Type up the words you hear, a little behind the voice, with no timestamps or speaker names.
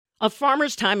A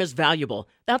farmer's time is valuable.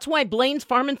 That's why Blaine's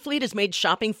Farm and Fleet has made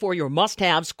shopping for your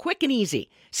must-haves quick and easy.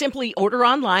 Simply order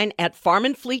online at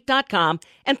farmandfleet.com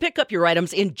and pick up your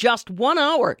items in just 1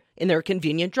 hour in their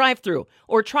convenient drive-thru.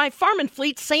 Or try Farm and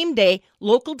Fleet's same-day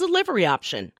local delivery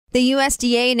option. The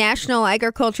USDA National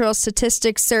Agricultural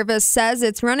Statistics Service says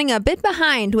it's running a bit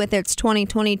behind with its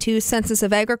 2022 Census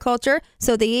of Agriculture,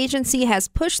 so the agency has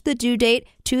pushed the due date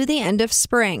to the end of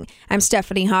spring. I'm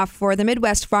Stephanie Hoff for the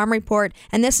Midwest Farm Report,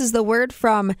 and this is the word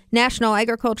from National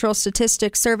Agricultural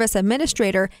Statistics Service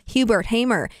Administrator Hubert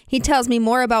Hamer. He tells me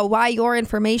more about why your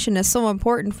information is so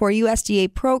important for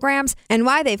USDA programs and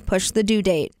why they've pushed the due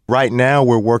date. Right now,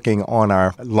 we're working on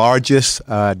our largest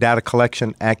data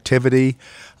collection activity,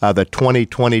 the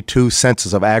 2022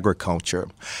 Census of Agriculture.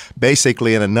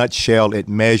 Basically, in a nutshell, it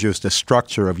measures the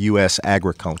structure of U.S.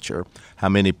 agriculture. How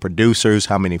many producers,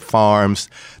 how many farms,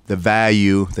 the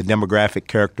value, the demographic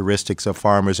characteristics of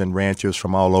farmers and ranchers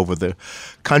from all over the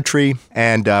country.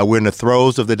 And we're in the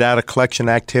throes of the data collection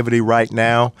activity right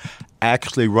now,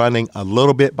 actually running a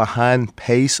little bit behind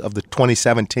pace of the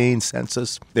 2017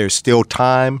 census. There's still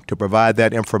time to provide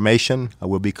that information.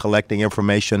 We'll be collecting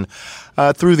information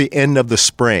through the end of the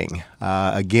spring.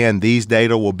 Again, these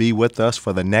data will be with us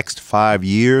for the next 5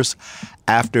 years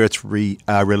after it's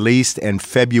released in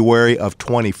February of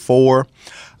 24.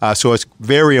 So it's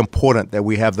very important that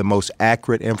we have the most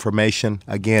accurate information.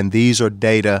 Again, these are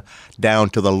data down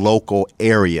to the local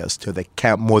areas, to the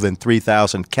more than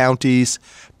 3,000 counties,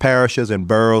 parishes, and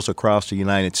boroughs across the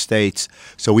United States.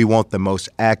 So we want the most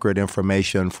accurate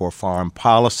information for farm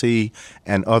policy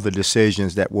and other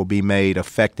decisions that will be made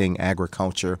affecting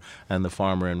agriculture and the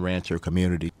farmer and rancher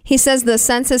community. He says the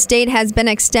census date has been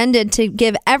extended to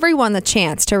give everyone the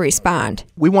chance to respond.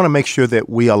 We want to make sure that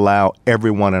we allow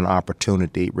everyone an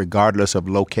opportunity, regardless of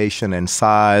location and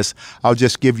size. I'll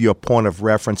just give you a point of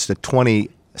reference. The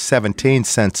 2017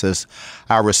 census,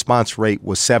 our response rate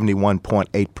was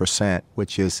 71.8%,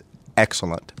 which is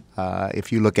excellent.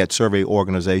 If you look at survey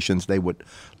organizations, they would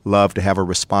love to have a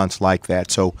response like that.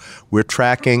 So we're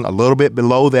tracking a little bit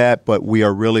below that, but we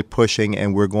are really pushing,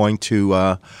 and we're going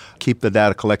to keep the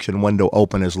data collection window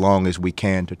open as long as we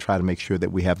can to try to make sure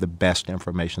that we have the best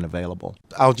information available.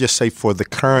 I'll just say for the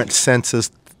current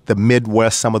census, the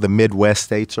Midwest, some of the Midwest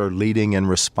states are leading in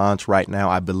response right now.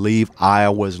 I believe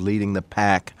Iowa is leading the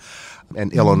pack,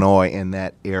 and Illinois in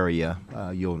that area.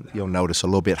 You'll notice a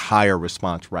little bit higher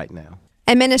response right now.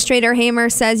 Administrator Hamer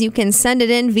says you can send it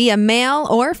in via mail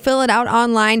or fill it out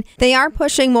online. They are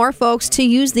pushing more folks to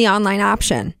use the online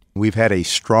option. We've had a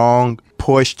strong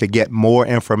push to get more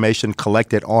information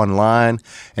collected online.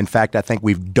 In fact, I think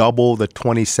we've doubled the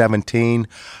 2017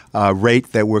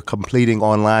 rate that we're completing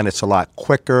online. It's a lot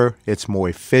quicker, it's more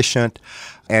efficient,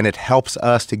 and it helps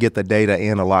us to get the data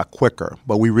in a lot quicker.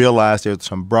 But we realize there's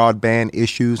some broadband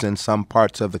issues in some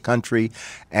parts of the country,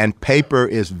 and paper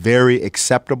is very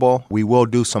acceptable. We will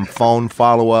do some phone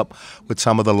follow-up with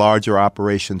some of the larger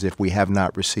operations if we have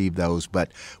not received those.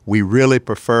 But we really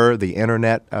prefer the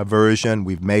internet version.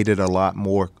 We've made it a lot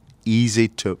more easy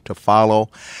to follow.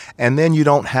 And then you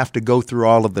don't have to go through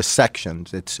all of the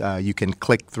sections. It's you can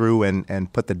click through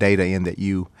and put the data in that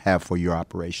you have for your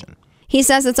operation. He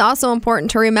says it's also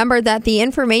important to remember that the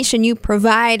information you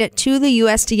provide to the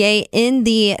USDA in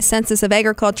the Census of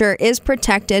Agriculture is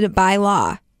protected by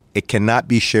law. It cannot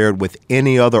be shared with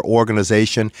any other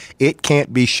organization. It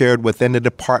can't be shared within the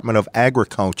Department of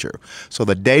Agriculture. So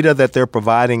the data that they're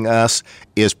providing us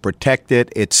is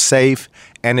protected, it's safe,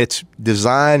 and it's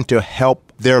designed to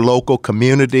help their local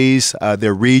communities,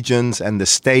 their regions, and the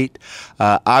state.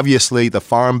 Obviously, the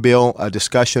Farm Bill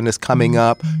discussion is coming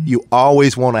up. You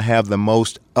always want to have the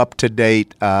most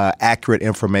up-to-date, accurate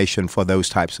information for those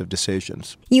types of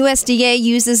decisions. USDA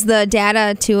uses the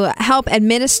data to help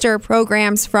administer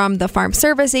programs from the Farm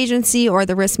Service Agency or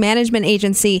the Risk Management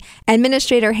Agency.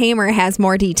 Administrator Hamer has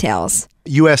more details.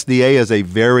 USDA is a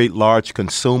very large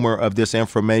consumer of this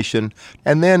information.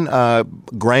 And then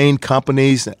grain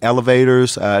companies,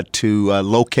 elevators to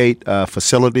locate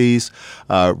facilities,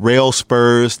 rail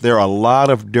spurs. There are a lot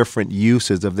of different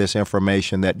uses of this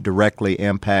information that directly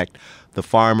impact the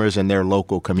farmers and their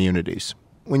local communities.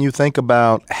 When you think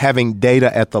about having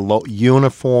data at the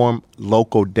uniform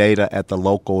local data at the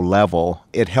local level,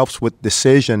 it helps with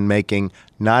decision making,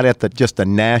 not at just the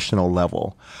national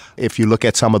level. If you look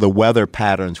at some of the weather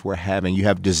patterns we're having, you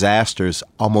have disasters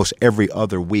almost every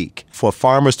other week. For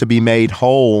farmers to be made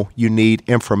whole, you need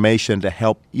information to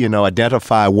help,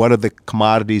 identify what are the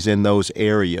commodities in those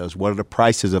areas, what are the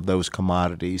prices of those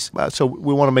commodities. So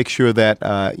we want to make sure that,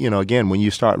 again, when you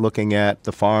start looking at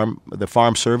the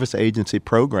Farm Service Agency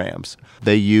programs,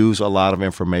 they use a lot of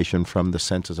information from the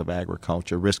Census of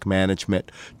Agriculture. Risk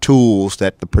management tools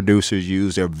that the producers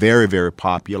use are very, very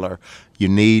popular. You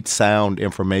need sound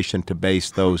information to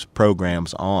base those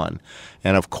programs on.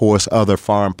 And, of course, other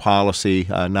farm policy,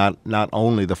 not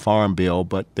only the Farm Bill,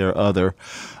 but there are other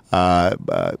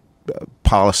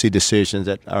policy decisions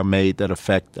that are made that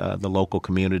affect the local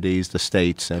communities, the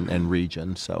states, and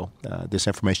regions. So this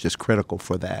information is critical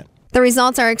for that. The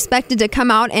results are expected to come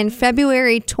out in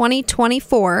February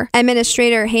 2024.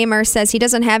 Administrator Hamer says he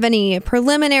doesn't have any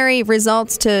preliminary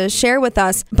results to share with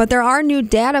us, but there are new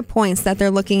data points that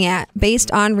they're looking at based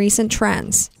on recent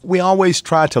trends. We always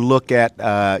try to look at,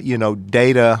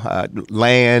 data,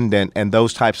 land, and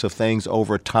those types of things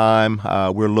over time.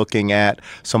 We're looking at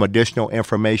some additional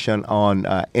information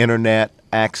on internet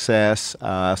access,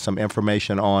 some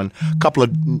information on a couple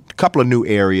of new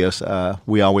areas.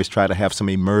 We always try to have some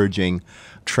emerging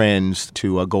trends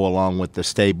to go along with the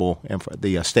staple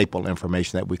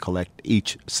information that we collect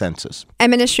each census.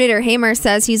 Administrator Hamer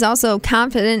says he's also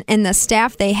confident in the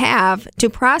staff they have to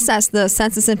process the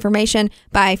census information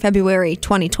by February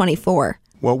 2024.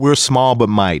 Well, we're small but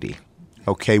mighty.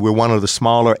 Okay, we're one of the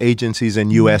smaller agencies in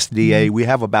USDA. We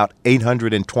have about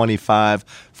 825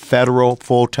 federal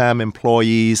full-time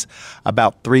employees,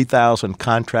 about 3,000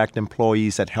 contract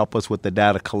employees that help us with the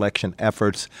data collection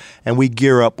efforts. And we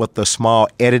gear up with a small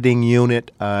editing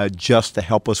unit just to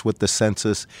help us with the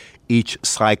census each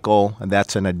cycle, and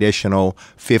that's an additional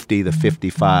 50 to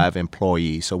 55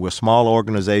 employees. So we're a small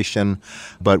organization,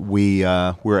 but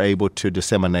we're able to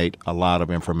disseminate a lot of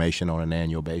information on an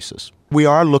annual basis. We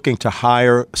are looking to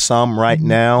hire some right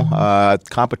now.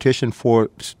 Competition for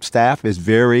staff is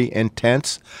very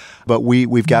intense, but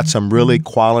we've got some really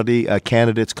quality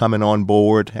candidates coming on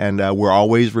board, and we're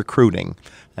always recruiting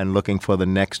and looking for the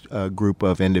next group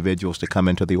of individuals to come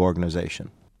into the organization.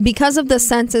 Because of the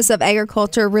Census of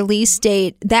Agriculture release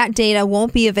date, that data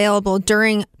won't be available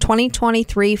during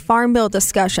 2023 Farm Bill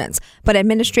discussions. But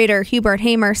Administrator Hubert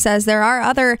Hamer says there are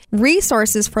other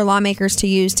resources for lawmakers to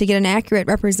use to get an accurate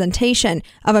representation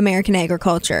of American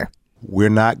agriculture. We're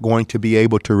not going to be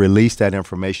able to release that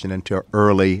information until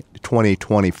early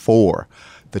 2024.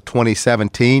 The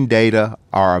 2017 data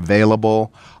are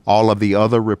available. All of the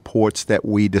other reports that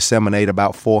we disseminate,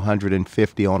 about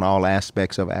 450 on all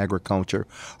aspects of agriculture,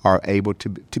 are able to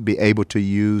be able to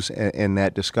use in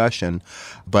that discussion.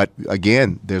 But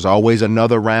again, there's always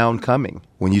another round coming.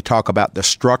 When you talk about the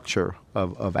structure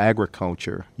of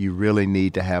agriculture, you really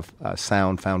need to have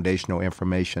sound foundational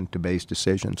information to base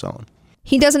decisions on.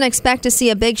 He doesn't expect to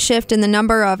see a big shift in the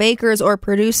number of acres or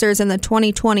producers in the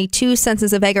 2022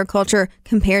 Census of Agriculture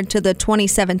compared to the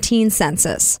 2017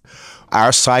 census.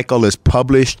 Our cycle is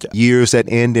published years that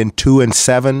end in 2 and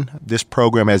 7. This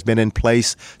program has been in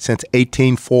place since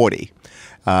 1840.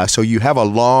 So you have a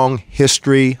long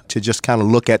history to just kind of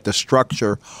look at the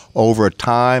structure over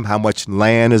time, how much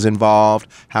land is involved,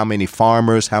 how many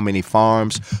farmers, how many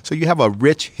farms. So you have a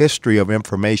rich history of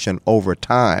information over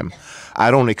time.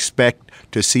 I don't expect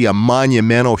to see a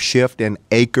monumental shift in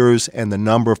acres and the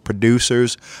number of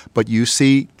producers, but you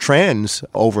see trends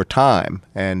over time.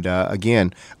 And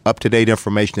again, up-to-date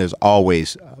information is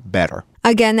always better.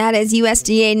 Again, that is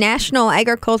USDA National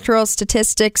Agricultural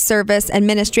Statistics Service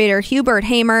Administrator Hubert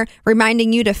Hamer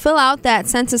reminding you to fill out that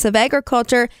Census of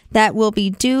Agriculture that will be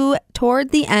due toward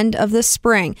the end of the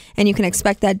spring. And you can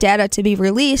expect that data to be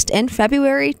released in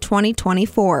February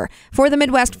 2024. For the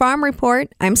Midwest Farm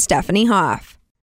Report, I'm Stephanie Hoff.